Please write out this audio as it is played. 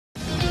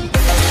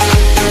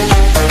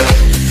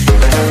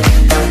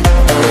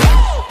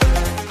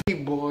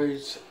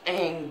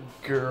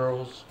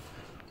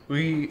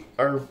we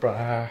are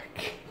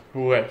back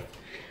with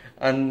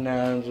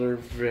another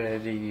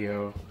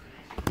video,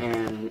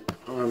 and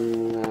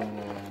I'm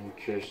gonna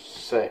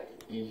just set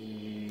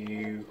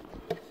you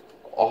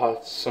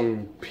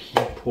awesome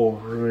people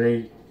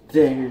right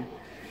there.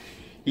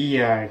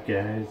 Yeah,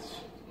 guys,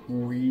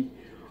 we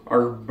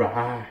are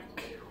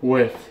back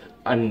with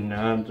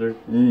another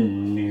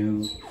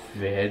new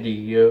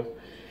video,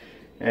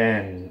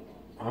 and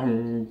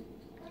I'm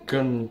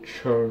gonna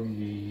show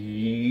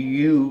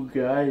you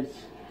guys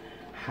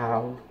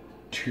how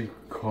to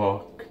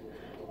cook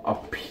a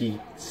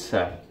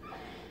pizza.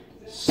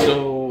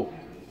 So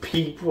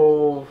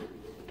people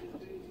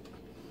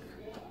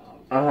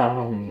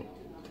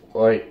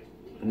like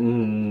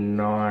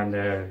not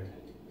a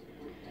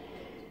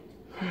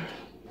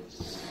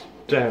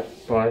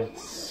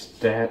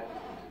step-by-step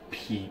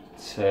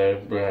pizza,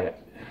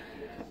 but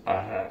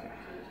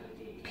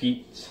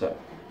pizza.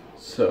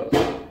 So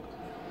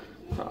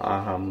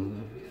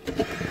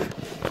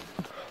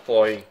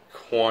like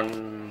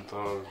one of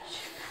those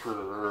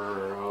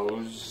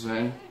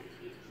frozen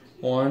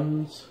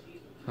ones.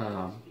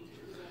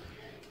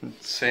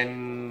 It's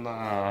in the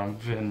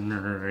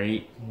oven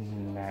right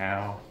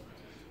now.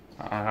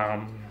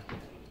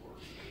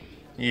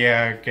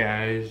 Yeah,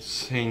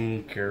 guys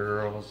and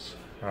girls,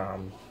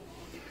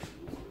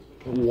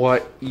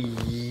 what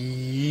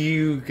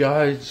you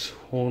guys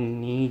will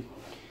need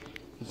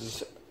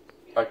is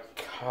a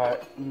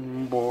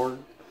cutting board,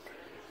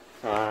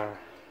 a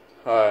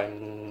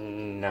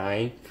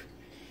knife,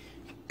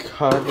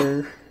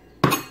 cutter,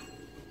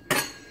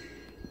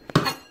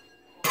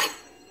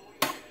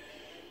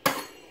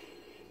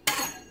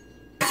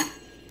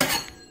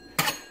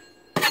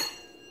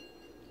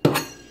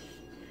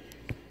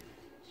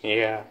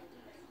 yeah,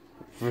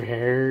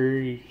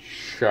 very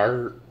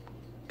sharp,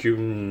 do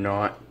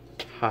not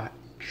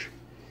touch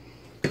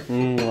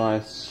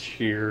unless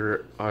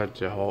you're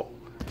adult,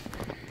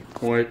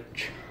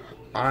 which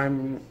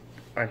I'm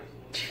a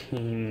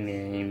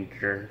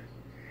teenager,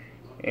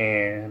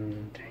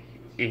 and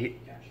it's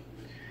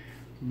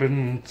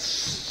been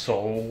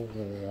so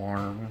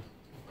warm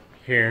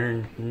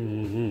here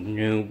in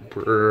New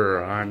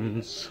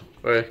Brunswick.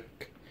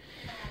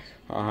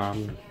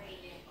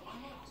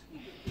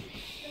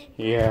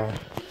 Yeah,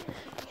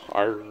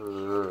 I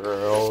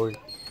really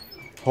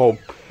hope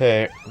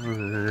it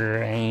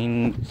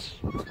rains.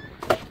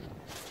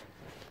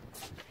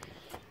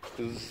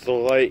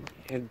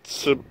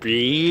 It's a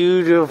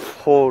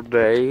beautiful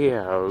day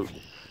out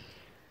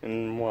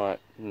and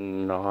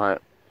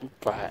whatnot,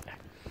 but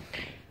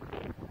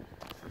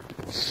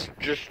it's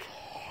just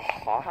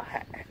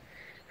hot.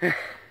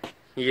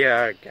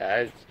 Yeah,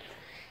 guys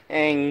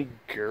and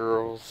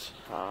girls,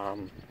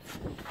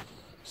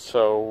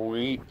 so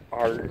we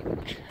are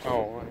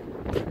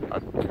telling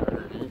a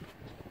curtain.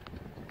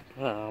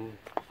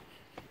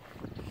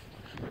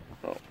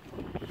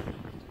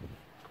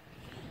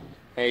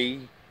 Hey,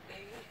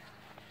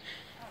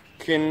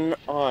 can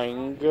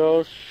I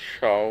go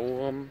show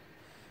them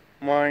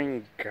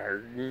my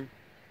garden?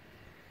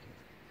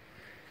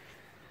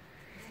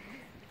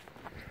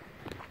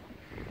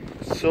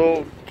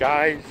 So,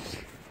 guys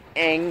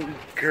and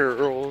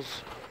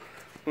girls,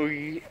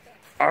 we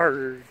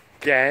are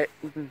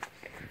getting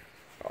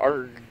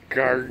our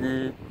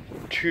garden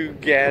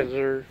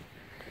together.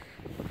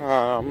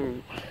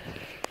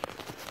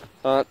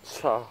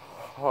 That's a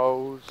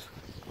hose.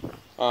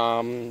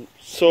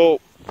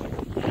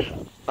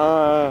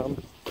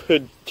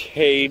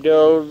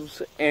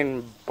 Potatoes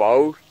in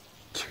both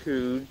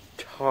 2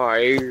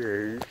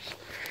 tires.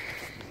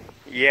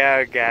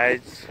 Yeah,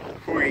 guys,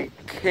 we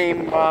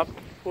came up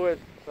with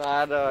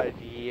that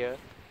idea,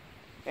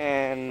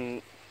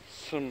 and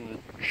some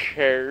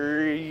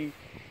cherry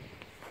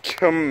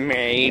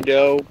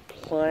tomato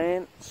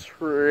plants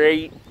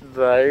right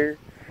there,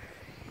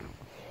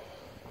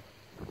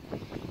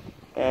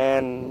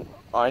 and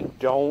I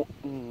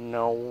don't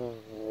know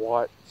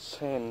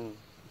what's in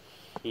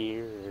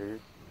here,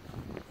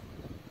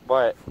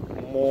 but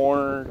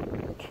more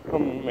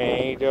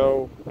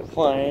tomato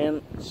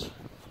plants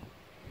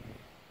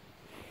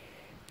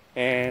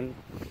and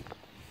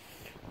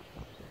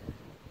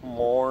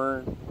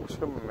more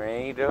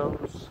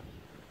tomatoes,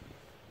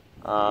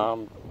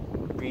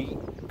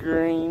 beet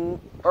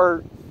green,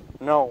 or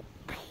no,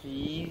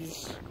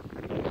 peas,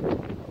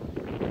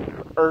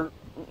 or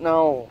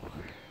no,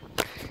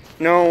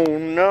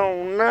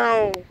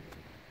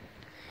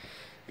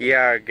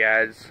 yeah,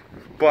 guys,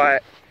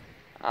 but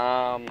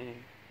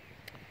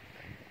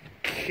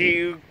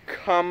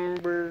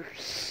cucumber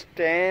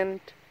stand,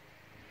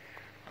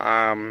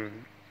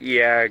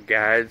 yeah,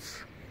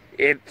 guys,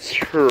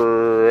 it's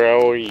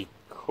really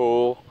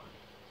cool.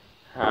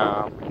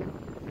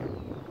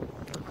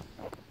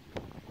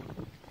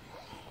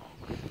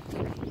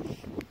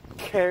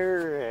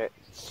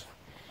 Carrots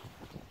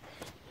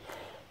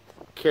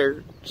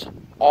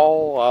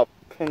all up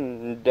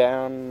and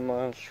down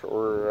this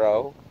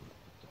row.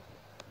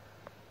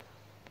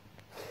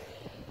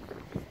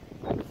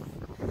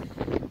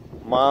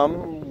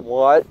 Mom,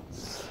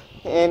 what's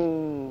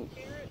in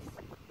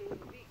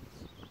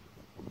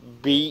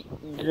beet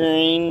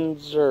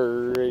grains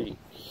are right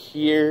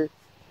here,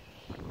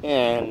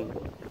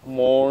 and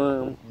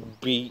more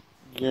beet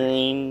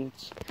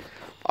grains.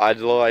 I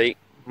like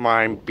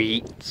my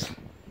beets,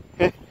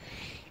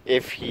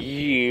 if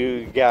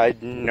you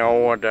guys know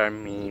what I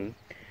mean.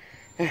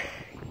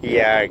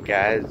 Yeah,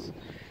 guys.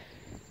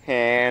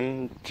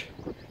 And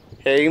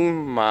hey,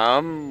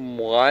 Mom,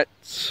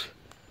 what's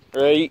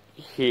right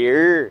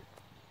here?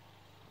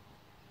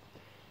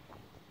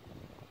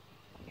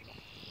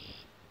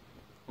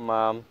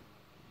 Mom,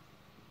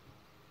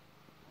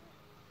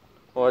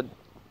 what?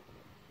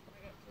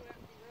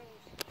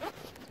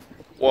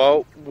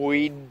 Well,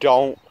 we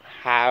don't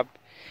have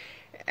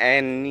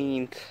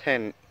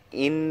anything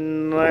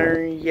in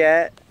there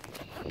yet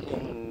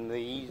in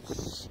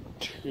these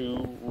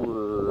 2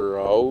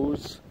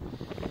 rows,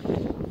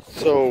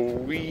 so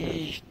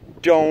we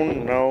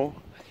don't know.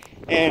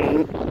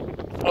 And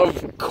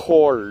of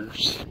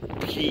course,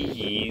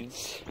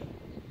 peas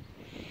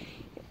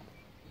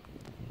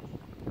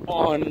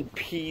on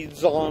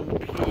peas on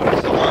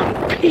peas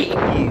on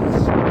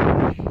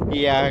peas.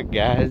 Yeah,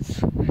 guys,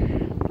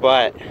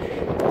 but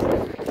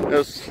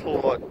this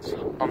looks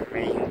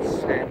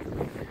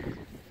amazing.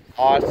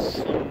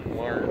 Awesome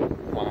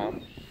work,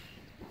 Mom.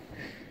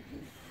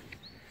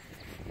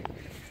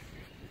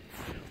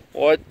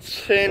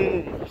 What's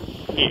in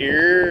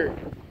here?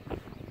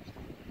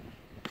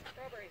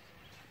 Strawberries.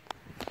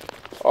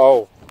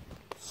 Oh,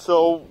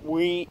 so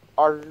we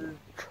are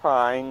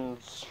trying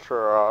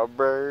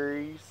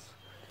strawberries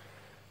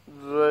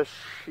this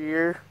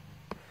year.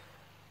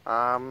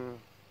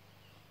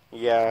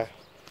 Yeah.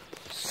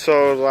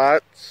 So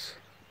that's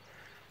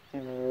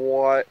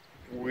what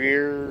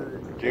we're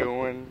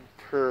doing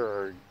for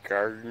our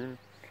garden.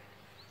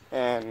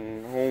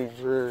 And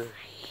over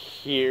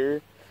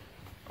here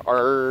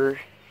are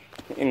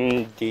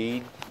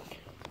indeed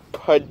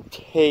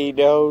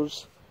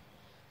potatoes.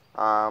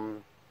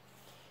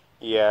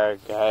 Yeah,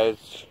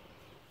 guys,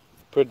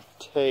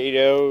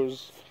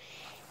 potatoes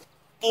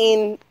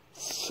and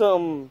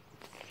some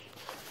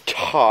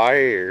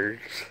tires.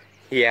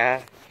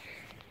 Yeah,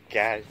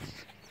 guys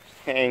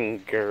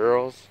and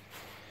girls.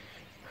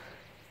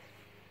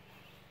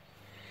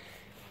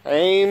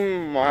 Hey,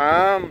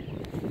 Mom.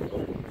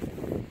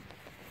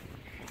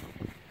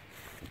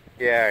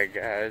 Yeah,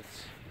 guys.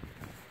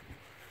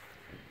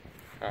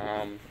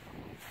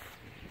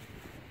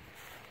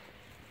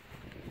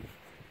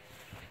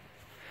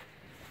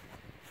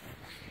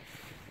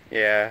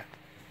 Yeah,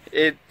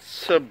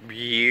 it's a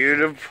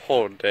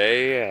beautiful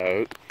day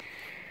out.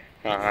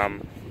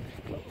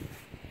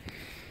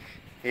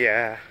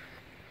 Yeah,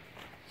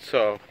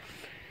 so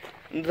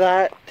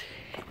that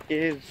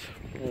is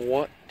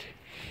what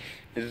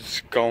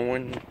is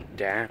going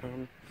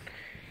down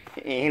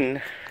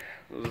in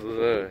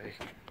the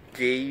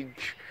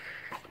Gage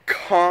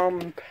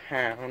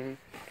compound.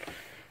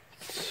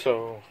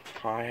 So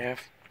I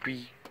have to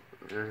be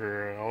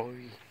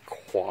really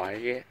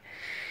quiet,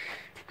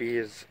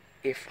 because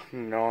if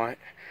not,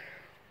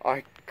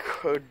 I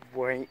could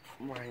wake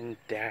my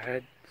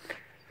dad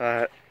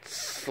that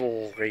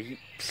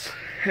sleeps,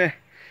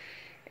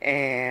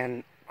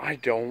 and I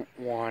don't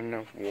want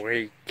to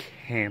wake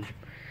him.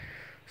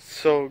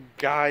 So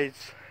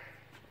guys,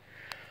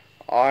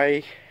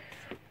 I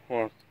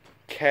will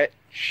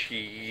catch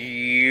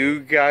you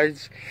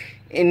guys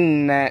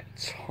in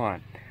next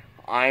one.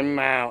 I'm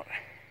out.